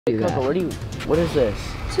Coco, what is this?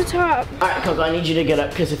 It's a top. Alright, Coco, I need you to get up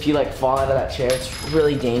because if you like fall out of that chair, it's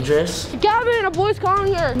really dangerous. Gavin, a boy's calling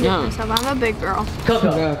here. No. I'm a big girl. Coco.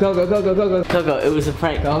 Go. Coco, it was a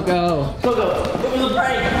prank. Go. Coco, it was a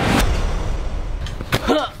prank.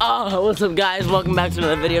 Oh, what's up guys? Welcome back to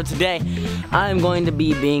another video. Today, I'm going to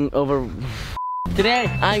be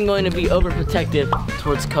overprotective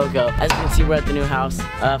towards Coco. As you can see, we're at the new house.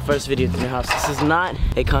 First video at the new house. This is not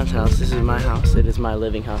a content house. This is my house. It is my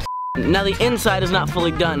living house. Now the inside is not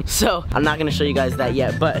fully done, so I'm not gonna show you guys that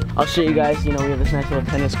yet, but I'll show you guys, you know, we have this nice little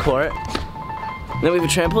tennis court. Then we have a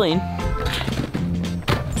trampoline.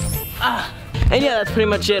 And yeah, that's pretty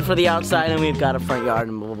much it for the outside, and we've got a front yard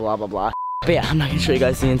and blah, blah, blah. But yeah, I'm not gonna show you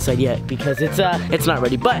guys the inside yet because it's not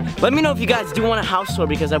ready. But let me know if you guys do want a house tour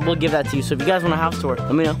because I will give that to you. So if you guys want a house tour,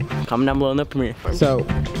 let me know. Comment down below in the premiere. So,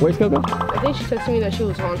 where's Coco? I think she texted me that she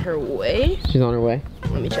was on her way. She's on her way.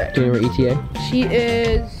 Let me check. Do you know her ETA? She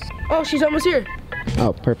is, oh, she's almost here.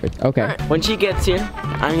 Oh, perfect. Okay. Right. When she gets here,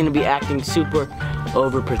 I'm gonna be acting super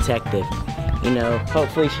overprotective. You know,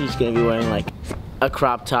 hopefully she's gonna be wearing like a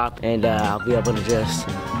crop top and I'll be able to just,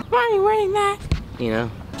 why are you wearing that? You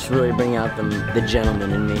know, just really bring out the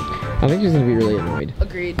gentleman in me. I think she's gonna be really annoyed.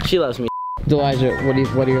 Agreed. She loves me.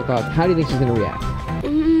 DeLijah, what are your thoughts? How do you think she's gonna react?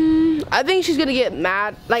 I think she's gonna get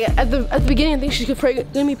mad. Like at the beginning, I think she's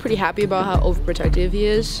gonna be pretty happy about how overprotective he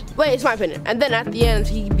is. Wait, it's my opinion. And then at the end,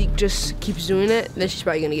 he just keeps doing it. Then she's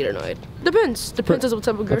probably gonna get annoyed. Depends on what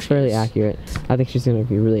type of girl That's fairly accurate. I think she's gonna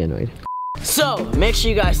be really annoyed. So, make sure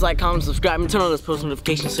you guys like, comment, subscribe, and turn on those post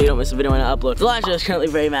notifications so you don't miss a video when I upload. DeLijah is currently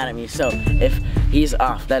very mad at me, so if he's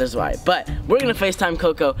off, that is why. But we're gonna FaceTime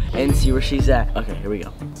Coco and see where she's at. Okay, here we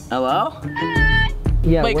go. Hello?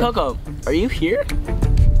 Yeah. Wait, Coco, are you here?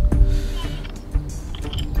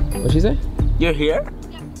 What'd she say? You're here?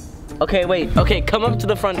 Yeah. Okay, wait. Okay, come up to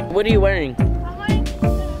the front. What are you wearing? I'm wearing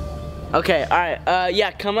this. Okay, alright.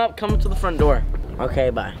 Yeah, come up to the front door. Okay,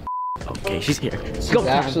 bye. Okay, she's here. She's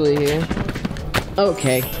actually here.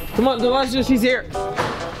 Okay. Come on, DeLijah, she's here.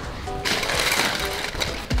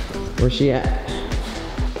 Where's she at?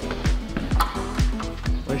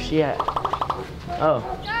 Where's she at? Oh.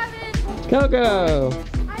 Gavin! Coco!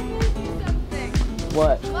 I made you something.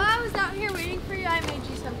 What? While I was out here waiting for you, I made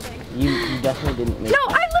you something. You definitely didn't make No,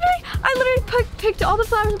 I literally picked all the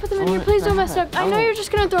flowers and put them in here. Please don't mess it up. I know you're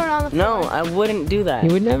just gonna throw it on the floor. No, I wouldn't do that.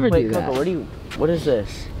 You would never Wait, do that. Coco, what is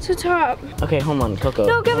this? It's a top. Okay, hold on, Coco.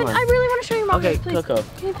 No, Gavin, hold I on. really want to show you mom. Okay, please. Coco.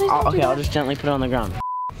 Can you please don't do Okay, that? I'll just gently put it on the ground.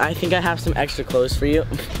 I think I have some extra clothes for you.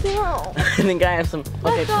 No. I think I have some.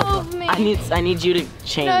 Okay, Let go Coco. of me. I need you to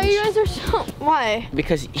change. No, you guys are so. Why?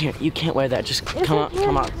 Because here, you can't wear that. Just Yes, come I out,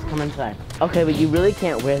 can. come inside. Okay, but you really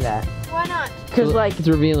can't wear that. Why not? Cause like It's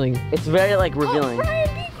revealing. it's very like revealing. Oh, Brian,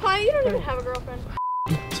 be quiet. You don't even have a girlfriend.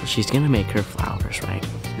 So she's gonna make her flowers, right?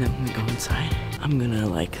 And then I'm gonna go inside. I'm gonna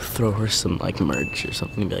like throw her some like merch or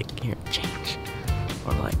something and be like, here, change.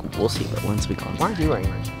 Or like, we'll see, but once we go inside. Why aren't you wearing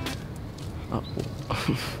merch? Oh.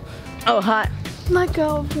 Oh, hot. Let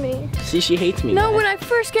go of me. See, she hates me. No, guys. when I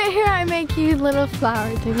first get here, I make you little flower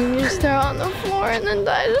thing and you just throw it on the floor and then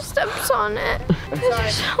DeLijah steps on it. You're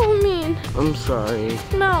so mean. I'm sorry.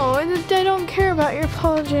 No, I don't care about your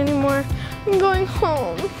apology anymore. I'm going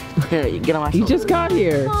home. Here, you get on my You shoulder. just got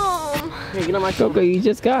here. Home. Here, get on my shoulder. Coco, you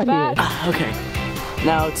just got here. Okay.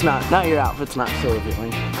 Now it's not. Now your outfit's not so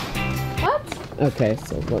revealing. What? Okay,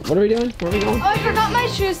 so what are we doing? Where are we going? Oh, I forgot my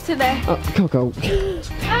shoes today. Oh, Coco. Oh,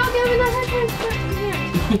 Gavin, that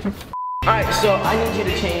headphone's here. Alright, so I need you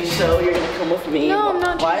to change, so you're gonna come with me. No, I'm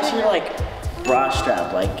not Why is changing. your like bra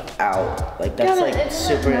strap like out? Like that's Gavin, like it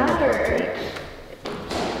doesn't super matter. inappropriate.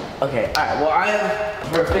 Okay, alright, well I have a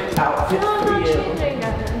perfect outfit No, I'm for not you. changing,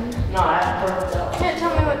 Gavin. No, I have a perfect outfit. Can't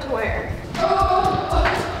tell me what to wear.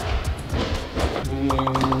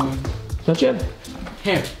 Don't you have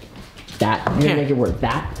Here. that? You're Here. gonna make it work.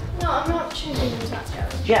 That? No, I'm not changing into that,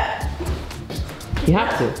 Gavin. Yeah. You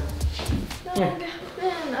have to. No, Here.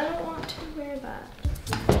 Gavin, I don't want to wear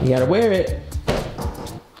that. You gotta wear it.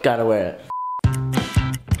 Gotta wear it.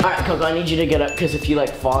 Alright, Coco, I need you to get up because if you like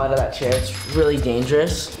fall out of that chair, it's really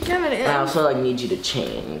dangerous. Gavin, And I also like need you to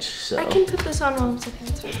change. So I can put this on while I'm sitting.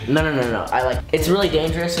 It's fine. No. I like it's really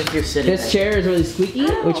dangerous if you're sitting. This chair is really squeaky,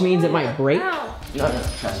 which means it might break. Ow. No,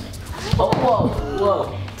 trust me. Oh,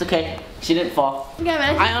 whoa. It's okay. She didn't fall.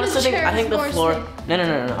 Gavin, I honestly think the chair is floor. more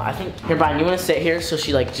No. I think here, Brian. You want to sit here so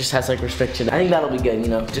she like just has like restriction. I think that'll be good. You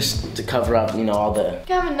know, just to cover up. You know, all the.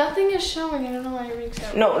 Gavin, nothing is showing. I don't know why you're being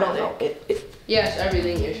so. No. Yes,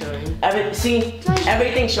 everything you're showing.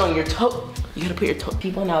 Everything's showing your toe. You gotta put your toe.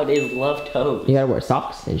 People nowadays love toes. You gotta wear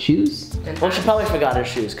socks and shoes. Well, she probably forgot her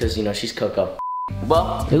shoes because you know she's Coco.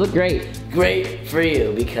 Well, They look great. great for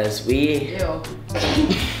you because we. Ew.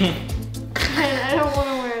 I don't want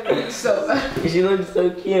to wear this. So bad. She looks so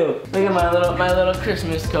cute. Look at my little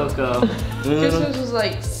Christmas Coco. Christmas was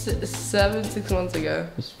like 6 months ago.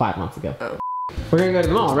 It was 5 months ago. Oh. We're gonna go to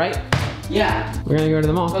the mall, right? Yeah. We're gonna go to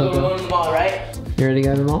the mall, We're Coco. going to the mall, right? You ready to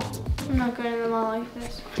go to the mall? I'm not going to the mall like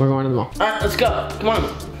this. We're going to the mall. Alright, let's go. Come on.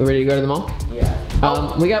 We ready to go to the mall?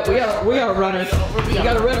 Yeah. We got a runner. We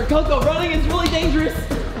got a runner. Coco, running is really dangerous.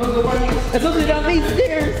 Coco, running. Especially down these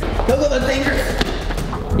stairs. Coco, that's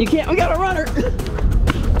dangerous. You can't. We got a runner.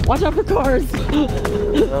 Watch out for cars.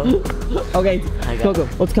 Okay, Coco,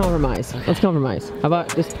 let's compromise. Okay. Let's compromise. How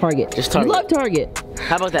about just Target? Just Target. You love Target.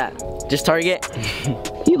 How about that? Just Target?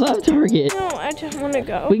 You love Target. No, I just want to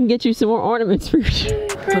go. We can get you some more ornaments for your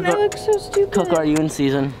Brent, I look so stupid. Coco, are you in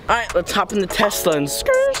season? Alright, let's hop in the Tesla and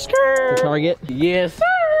skirt. Target. Yes.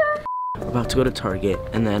 We're about to go to Target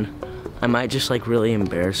and then I might just like really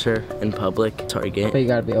embarrass her in public. Target. But you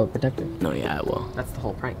gotta be overprotective. No, yeah, I will. That's the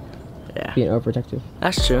whole prank. Yeah. Being overprotective.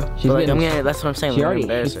 That's true. She's But like, getting- that's what I'm saying. She I'm gonna already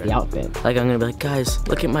embarrass hates her. the outfit. Like I'm gonna be like, guys,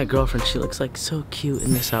 look at my girlfriend. She looks like so cute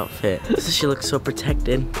in this outfit. She looks so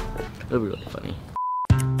protected. It'll be really funny.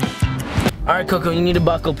 All right, Coco, you need a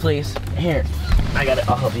buckle, please. Here, I got it.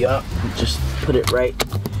 I'll help you out. Just put it right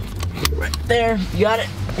there. You got it?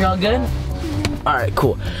 You're all good? All right,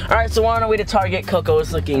 cool. All right, so we're on our way to Target. Coco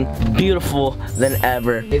is looking beautiful than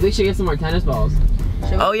ever. Maybe we should get some more tennis balls.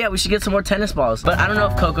 Oh yeah, we should get some more tennis balls. But I don't know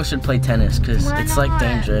if Coco should play tennis because Why it's like not?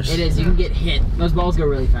 dangerous. It is. You can get hit. Those balls go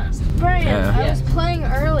really fast. Brian, Yeah. I was playing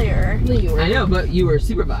earlier. I know, but you were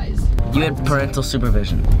supervised. You had parental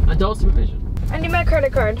supervision. Adult supervision. I need my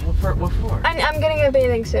credit card. What for? I'm getting a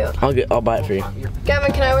bathing suit. I'll buy it for you.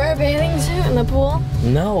 Gavin, can I wear a bathing suit in the pool?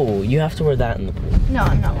 No, you have to wear that in the pool. No,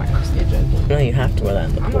 I'm not wearing this. No, you have to wear that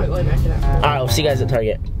in the I'm pool. not going back to that. All right, we'll see you guys at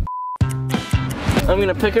Target. I'm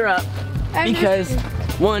gonna pick her up because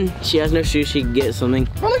one, she has no shoes. She can get something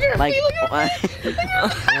look at her like feet, look at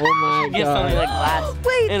Oh my get something like god.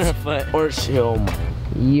 glass in her foot, or she'll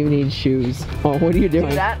You need shoes. Oh, what are you do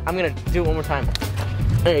doing? that. I'm gonna do it one more time.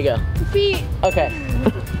 There you go. Feet. Okay.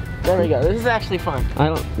 There we go. This is actually fun.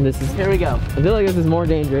 Here we go. I feel like this is more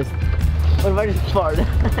dangerous. What if I just fart? No.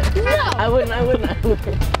 I wouldn't.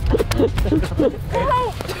 Okay.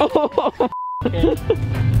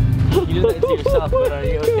 You did that to yourself, but are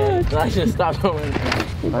you okay? I just stopped going.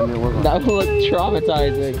 That would look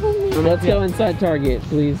traumatizing. Let's go inside Target,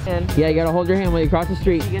 please. And- Yeah, you gotta hold your hand when you cross the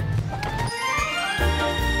street.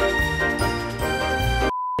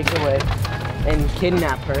 Take away and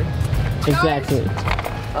kidnap her. Exactly.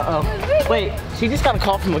 Uh-oh. Wait, she just got a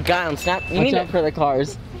call from a guy on Snap. You Watch need out to... for the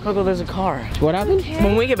cars. Coco, there's a car. What happened?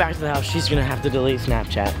 When we get back to the house, she's gonna have to delete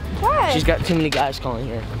Snapchat. Why? She's got too many guys calling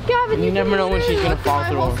her. Gavin, You never know when she's gonna fall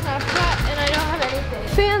through. Snapchat and I don't have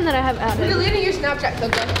anything. Fan that I have You're added. deleting your Snapchat,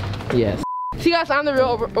 Coco. Yes. See guys, I'm the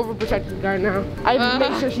real overprotective guy now. I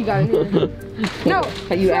make sure she got in here. No,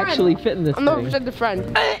 You friend. actually fit in this I'm the thing. overprotective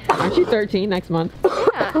friend. Aren't you 13 next month?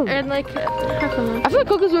 Yeah, or like half a month. I feel like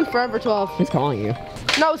Coco's been forever 12. Who's calling you?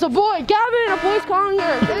 No, it's a boy. Gavin, a boy's calling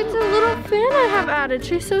her. It's a little fan I have added.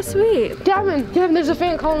 She's so sweet. Gavin, there's a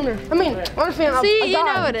fan calling her. I mean, not a fan. See, a you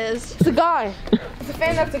guy. know it is. It's a guy. It's a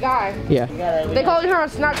fan that's a guy. Yeah. They called her on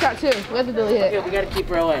Snapchat too. We have to delete it. Okay, we gotta keep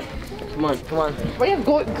her away. Come on, come on. Why do you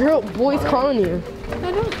have boys calling you?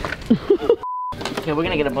 I don't. Okay, we're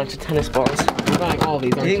gonna get a bunch of tennis balls. You're buying all of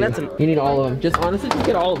these, aren't You you? think that's You need all of them. Just honestly, just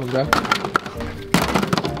get all of them, bro.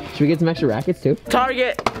 Should we get some extra rackets too?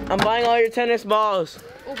 Target, I'm buying all your tennis balls.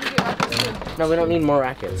 Oh, we get rackets too. No, we don't need more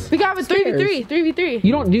rackets. We got a 3v3. 3v3.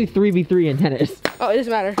 You don't do 3v3 in tennis. Oh, it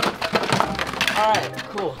doesn't matter. All right,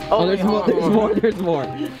 cool. Oh, there's wait, more. hold on, There's hold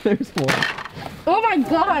on. more. There's more. There's more. Oh my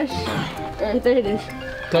gosh. Alright, there it is.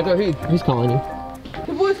 Coco, who's calling you?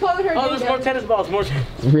 The boy's calling her. Oh, there's more tennis balls. More.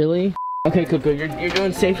 Really? Okay, Coco, you're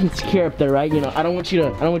doing safe and secure up there, right? You know, I don't want you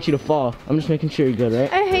to fall. I'm just making sure you're good,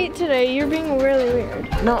 right? I hate today. You're being really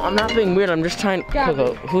weird. No, I'm not being weird. I'm just trying. Gavin.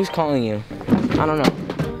 Coco, who's calling you? I don't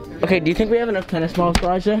know. Okay, do you think we have enough tennis balls,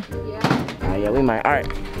 DeLijah? Yeah. Yeah, we might. All right,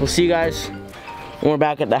 we'll see you guys when we're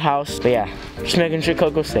back at the house. But yeah, just making sure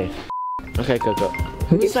Coco's safe. Okay, Coco.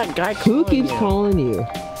 Who's that guy calling Who keeps you? calling you?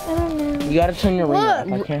 I don't know. You gotta turn your ring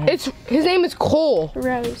off. I can't. His name is Cole.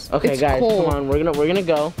 Rose. Okay, it's guys, cold. come on. We're gonna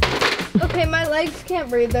go. Okay, my legs can't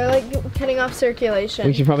breathe. They're like cutting off We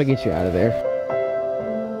circulation. should probably get you out of there.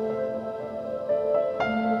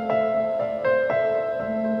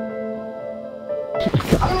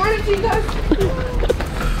 I'm running to you guys.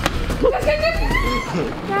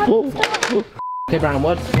 Okay, Brian,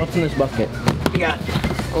 what's in this bucket? We got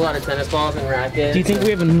A lot of tennis balls and rackets. Do you think we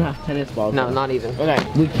have enough tennis balls? No, not even. Okay.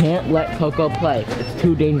 We can't let Coco play. It's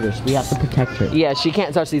too dangerous. We have to protect her. Yeah, she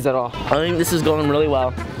can't touch these at all. I think this is going really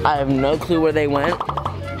well. I have no clue where they went,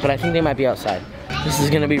 but I think they might be outside. This is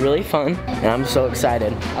gonna be really fun, and I'm so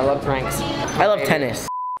excited. I love pranks. I love tennis.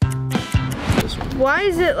 Why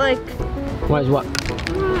is it like? Why is what?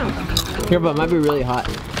 Here, but it might be really hot.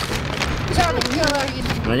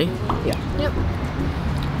 Ready? Yeah. Yep.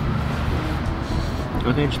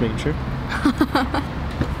 Okay, just making sure. What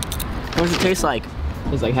does it taste like?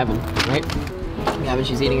 It's like heaven, right? Yeah, but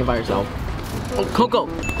she's eating it by herself. Oh, Coco!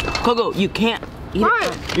 Coco, you can't eat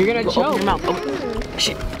it. You're gonna Open choke. your mouth. Oh,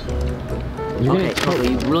 shit. You're Okay, gonna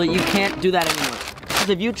choke. Coco, you can't do that anymore. Because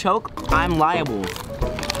if you choke, I'm liable.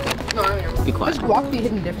 No, I don't know. Be quiet. This guac be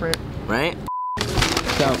hitting different. Right?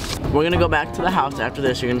 So, We're gonna go back to the house after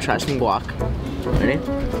this. You're gonna try some guac. Ready?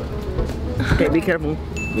 Okay, be careful.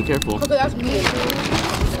 Be careful. Okay, that's me.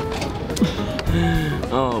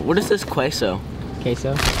 Oh, what is this queso?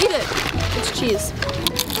 queso. Eat it. It's cheese.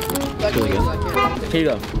 That's Really good. Here you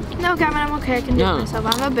go. No, Gavin, I'm okay. I can do it No. myself.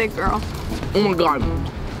 I'm a big girl. Oh my god.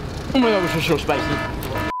 Oh my god, this is so spicy.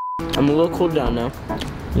 I'm a little cooled down now.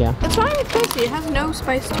 Yeah. It's fine with spicy. It has no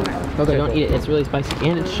spice to it. Coco, don't eat it. It's really spicy.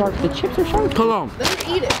 And it's sharp. The chips are sharp. Come on. Let's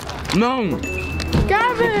eat it. No.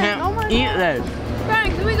 Gavin! Can't Oh my eat god. that.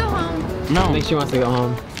 Gavin, can we go home? I No. think she wants to go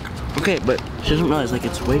home. Okay, but she doesn't realize like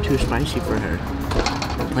it's way too spicy for her.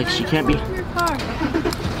 Like she can't be. Your car.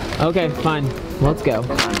 Okay, fine. Let's go.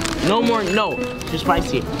 No more. No. Too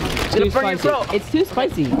spicy. It's gonna Too burn your spicy. throat. It's too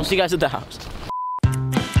spicy. We'll see you guys at the house.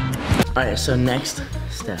 Alright, so next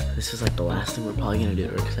step. This is like the last thing we're probably gonna do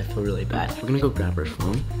because I feel really bad. We're gonna go grab her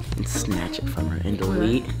phone and snatch it from her and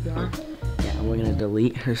delete. Yeah, and we're gonna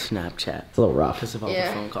delete her Snapchat. It's a little rough. Because of all Yeah.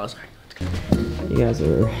 the phone calls. You guys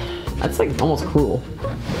are. That's like almost cruel.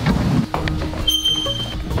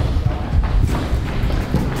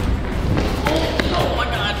 Oh my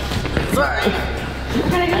god. Sorry.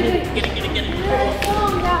 Get it.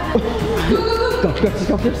 Go upstairs.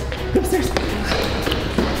 Go upstairs.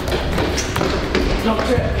 No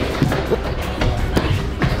trip.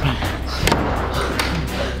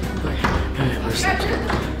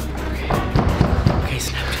 Okay,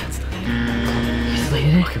 Snapchat's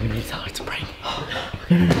done. Okay, we need to tell her it's a prank.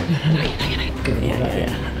 Yeah.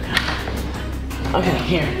 Okay,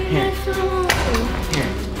 here.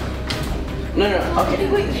 No,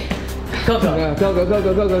 okay. Coco. Go. Coco.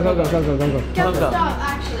 Stop,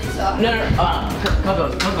 actually, stop. No, Coco.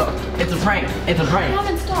 It's a prank. It's a prank.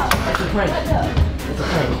 Gavin, stop. It's a prank. It's a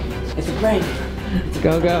prank. It's a prank.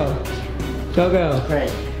 Go.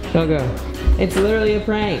 Prank. It's literally a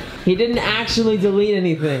prank. He didn't actually delete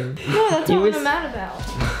anything. No, that's He not was- what I'm mad about.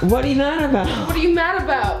 What are you mad about? What are you mad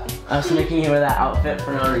about? I was making you wear that outfit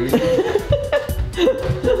for no reason.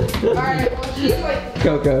 Alright, well, she's like,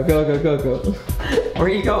 Coco. Where are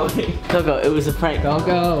you going? Coco, it was a prank. Go.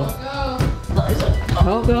 go.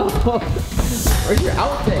 Coco. Where's your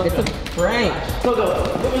outfit? It's a prank. Coco,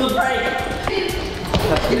 it was a prank.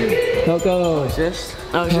 Coco. I was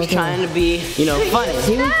just trying to be, you know, funny.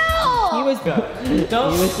 He was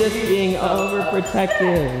just being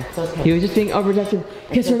overprotective. He was just being overprotective.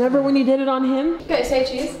 Because remember when you did it on him? Okay, say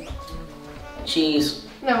cheese. Cheese.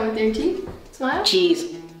 No, with your teeth. Smile.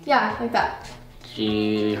 Cheese. Yeah, like that.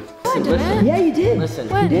 Cheese. didn't. Yeah, you did. Listen.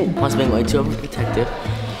 What? You did. I was being way too overprotective.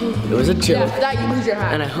 It was a joke. Yeah, that you lose your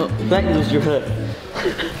hat. And I hope that you lose your hood.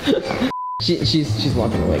 She's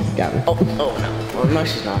walking away, Gavin. Oh no. Oh, no,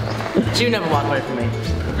 she's not. She would never walk away from me.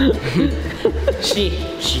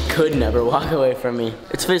 She could never walk away from me.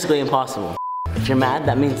 It's physically impossible. If you're mad,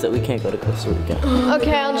 that means that we can't go to Costa Rica.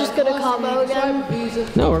 Okay, I'll just go to Cabo again.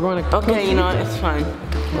 No, we're going to. Okay, you know what? It's fine.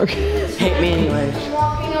 Hate me anyways.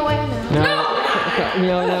 Walking away now.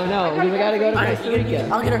 No. We gotta go to Alright, Costa Rica.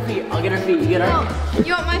 I'll get her feet. You get her. No.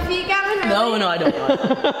 You want my feet, Gavin? No, I don't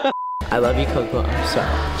want. I love you, Coco. I'm sorry.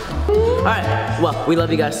 Alright, well, we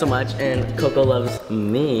love you guys so much, and Coco loves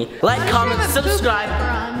me. Like, comment, subscribe,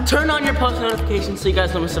 turn on your post notifications so you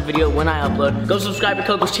guys don't miss a video when I upload. Go subscribe to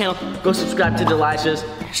Coco's channel, go subscribe to DeLijah's.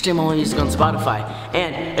 Stream all music on Spotify.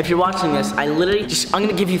 And if you're watching this, I'm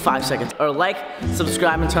gonna give you 5 seconds. Or like,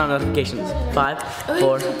 subscribe, and turn on notifications. 5,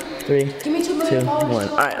 4, 3, 2, 1.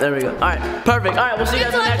 Alright, there we go. Alright, perfect. Alright, we'll see you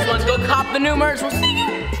guys in the next one. Go cop the new merch. We'll see you.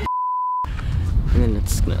 And then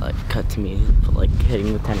it's gonna like cut to me like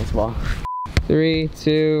hitting the tennis ball. 3,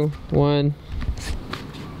 2, 1.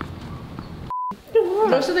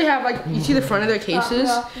 Most of they have like, you see the front of their cases,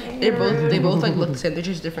 they both like look the same, they're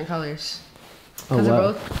just different colors. Because they're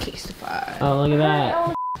both case-ified. Oh, look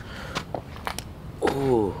at that.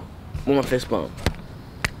 Ooh, with my fist bump.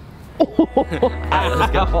 Alright,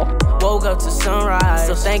 let's go. Woke up to sunrise,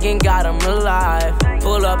 still thanking God I'm alive.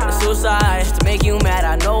 Pull up in the suicide, just to make you mad,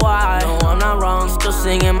 I know why. No, I'm not wrong, still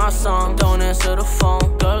singing my song. Don't answer the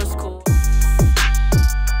phone, girl, it's cool.